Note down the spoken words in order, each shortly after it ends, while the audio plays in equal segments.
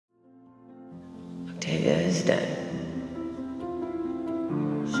Yeah, he's dead.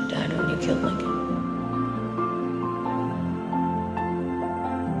 She died when you killed Lincoln.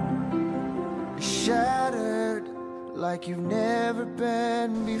 Shattered like you've never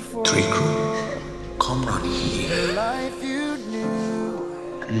been before. Tree crew, come round here. Life you knew.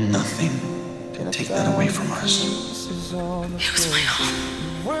 Nothing can take that away from us. It was my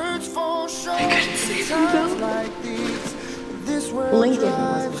home. Words fall short. I couldn't save him, Bill. Lincoln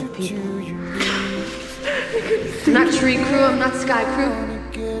was my people. I'm not tree crew, I'm not sky crew.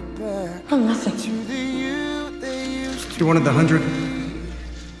 I'm nothing. You wanted the 100?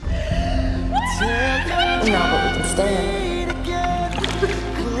 No, but we can stand.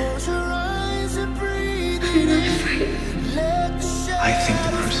 I think the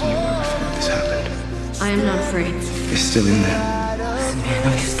person you were before this happened I am not afraid. is still in there. Listen, man,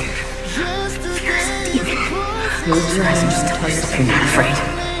 I'm scared. Fear is a demon. Close your eyes and just tell yourself you're not afraid.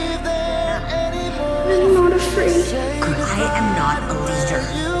 I'm not afraid. Good. I am not a leader,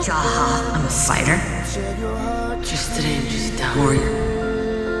 Jaha. I'm a fighter. Just today, I'm just a warrior.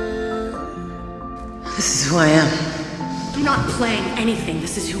 This is who I am. I'm not playing anything.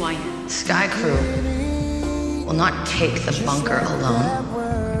 This is who I am. Sky Crew will not take the bunker alone.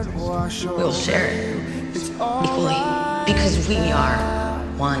 We will share it equally because we are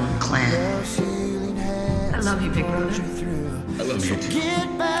one clan. I love you, big brother. I love you too.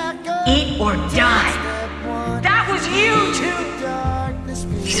 Eat or die. That was you two.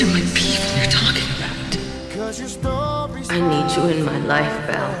 These are my people you're talking about. I need you in my life,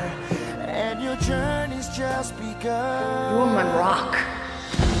 Belle. You are my rock.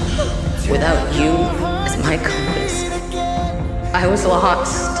 Without you as my compass, I was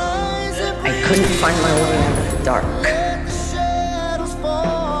lost. I couldn't find my way out of the dark.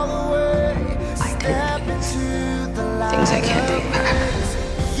 I did things I can't take back.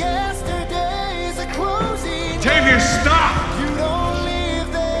 Octavia, stop!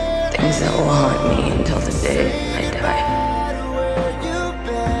 Things that will haunt me until the day I die.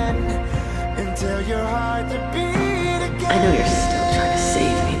 I know you're still trying to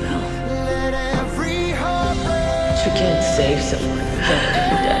save me, Bill. But you can't save someone who's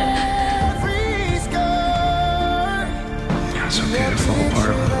already dead. It's okay to fall apart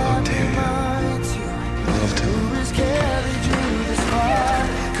a little, Octavia. I love to.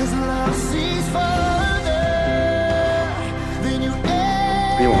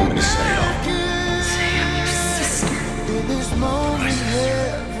 What do you want me to say? Say I'm your sister. My sister.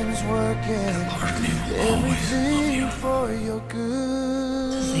 And part of me will always love you.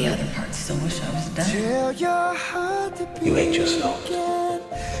 The other part still wish I was dead. You ain't just no.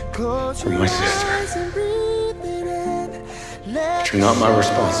 You're my sister. But you're not my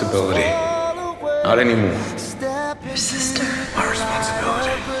responsibility. Not anymore. Your sister. My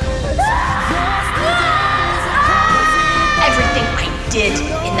responsibility. Everything I did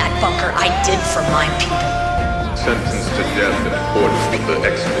in that bunker, I did for my people. Sentenced to death in accordance with the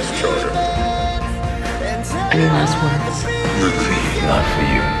Exodus Charter. Any last words? Not for you. Not for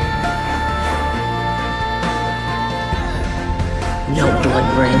you. No blood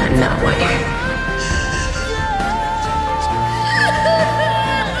rain, I'm not white.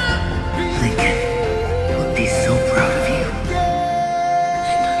 Lincoln will be so proud of you.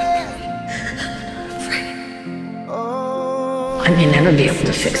 I may never be able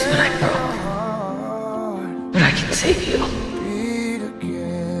to fix what I broke, but I can save you.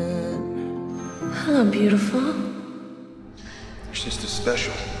 Hello, beautiful.